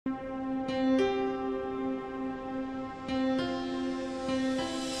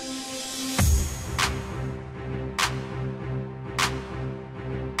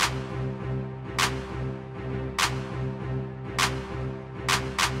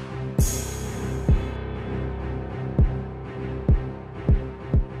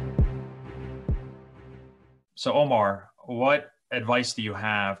So Omar, what advice do you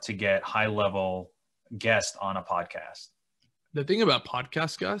have to get high level guests on a podcast? The thing about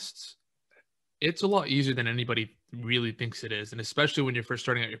podcast guests, it's a lot easier than anybody really thinks it is. And especially when you're first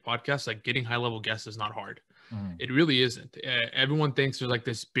starting out your podcast, like getting high level guests is not hard. Mhm. It really isn't. Everyone thinks there's like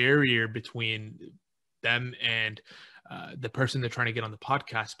this barrier between them and the person they're trying to get on the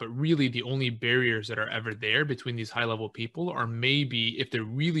podcast. But really, the only barriers that are ever there between these high level people are maybe if they're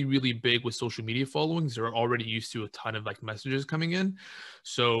really, really big with social media followings, they're already used to a ton of like messages coming in.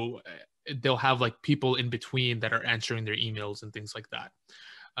 So they'll have like people in between that are answering their emails and things like that.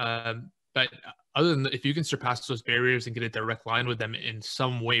 But other than if you can surpass those barriers and get a direct line with them in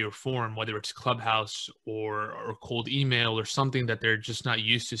some way or form, whether it's Clubhouse or cold email or something that they're just not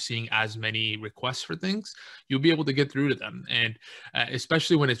used to seeing as many requests for things, you'll be able to get through to them. And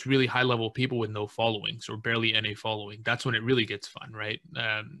especially when it's really high level people with no followings or barely any following, that's when it really gets fun, right?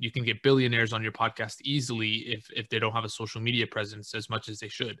 You can get billionaires on your podcast easily if they don't have a social media presence as much as they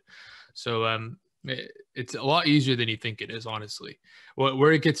should. So it's a lot easier than you think it is, honestly.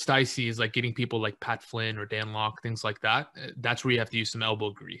 Where it gets dicey is like getting people like Pat Flynn or Dan Lok, things like that. That's where you have to use some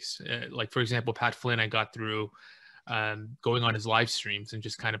elbow grease. Like, for example, Pat Flynn, I got through going on his live streams and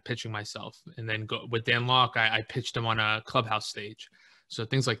just kind of pitching myself. And then with Dan Lok, I pitched him on a Clubhouse stage. So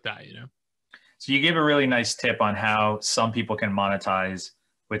things like that, you know. So you gave a really nice tip on how some people can monetize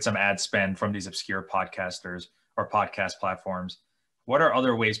with some ad spend from these obscure podcasters or podcast platforms. What are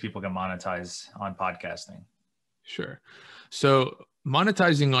other ways people can monetize on podcasting? Sure. So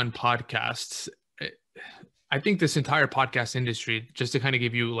monetizing on podcasts, I think this entire podcast industry, just to kind of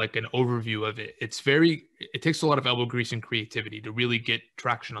give you like an overview of it, it takes a lot of elbow grease and creativity to really get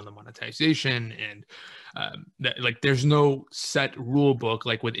traction on the monetization. And there's no set rule book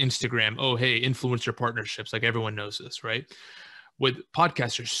like with Instagram. Oh, hey, influencer partnerships, like everyone knows this, right? With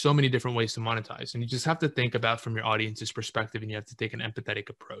podcasts, there's so many different ways to monetize, and you just have to think about from your audience's perspective, and you have to take an empathetic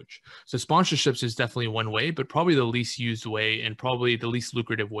approach. So sponsorships is definitely one way, but probably the least used way and probably the least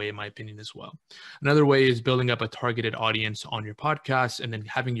lucrative way, in my opinion, as well. Another way is building up a targeted audience on your podcast and then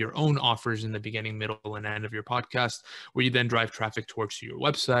having your own offers in the beginning, middle, and end of your podcast, where you then drive traffic towards your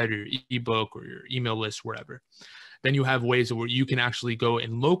website or your ebook or your email list, wherever. Then you have ways where you can actually go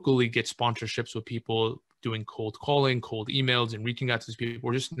and locally get sponsorships with people doing cold calling, cold emails, and reaching out to these people,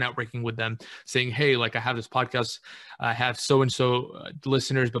 or just networking with them, saying, hey, like I have this podcast, I have so-and-so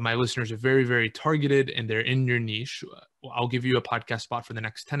listeners, but my listeners are very, very targeted and they're in your niche. I'll give you a podcast spot for the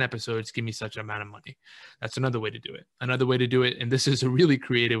next 10 episodes. Give me such an amount of money. That's another way to do it. Another way to do it, and this is a really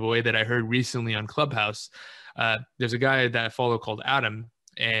creative way that I heard recently on Clubhouse. There's a guy that I follow called Adam,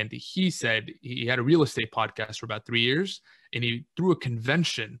 and he said he had a real estate podcast for about 3 years, and he threw a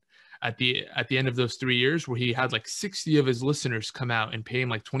convention at the end of those 3 years where he had like 60 of his listeners come out and pay him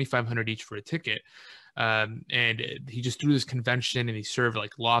like $2,500 each for a ticket. And he just threw this convention and he served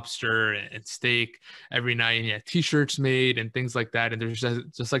like lobster and steak every night, and he had t-shirts made and things like that. And there's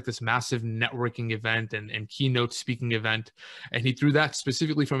just like this massive networking event and keynote speaking event. And he threw that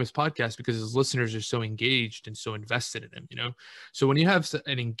specifically from his podcast because his listeners are so engaged and so invested in him, you know? So when you have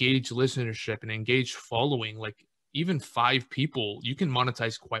an engaged listenership and engaged following, like even 5 people, you can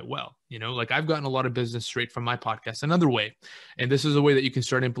monetize quite well. You know, like I've gotten a lot of business straight from my podcast. Another way, and this is a way that you can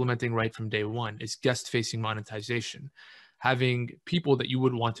start implementing right from day one, is guest facing monetization. Having people that you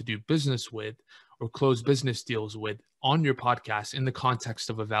would want to do business with or close business deals with on your podcast in the context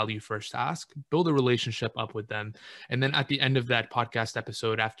of a value first ask, build a relationship up with them. And then at the end of that podcast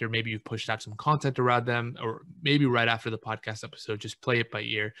episode, after maybe you've pushed out some content around them, or maybe right after the podcast episode, just play it by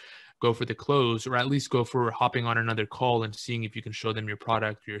ear, go for the close, or at least go for hopping on another call and seeing if you can show them your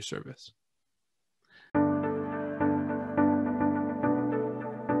product or your service.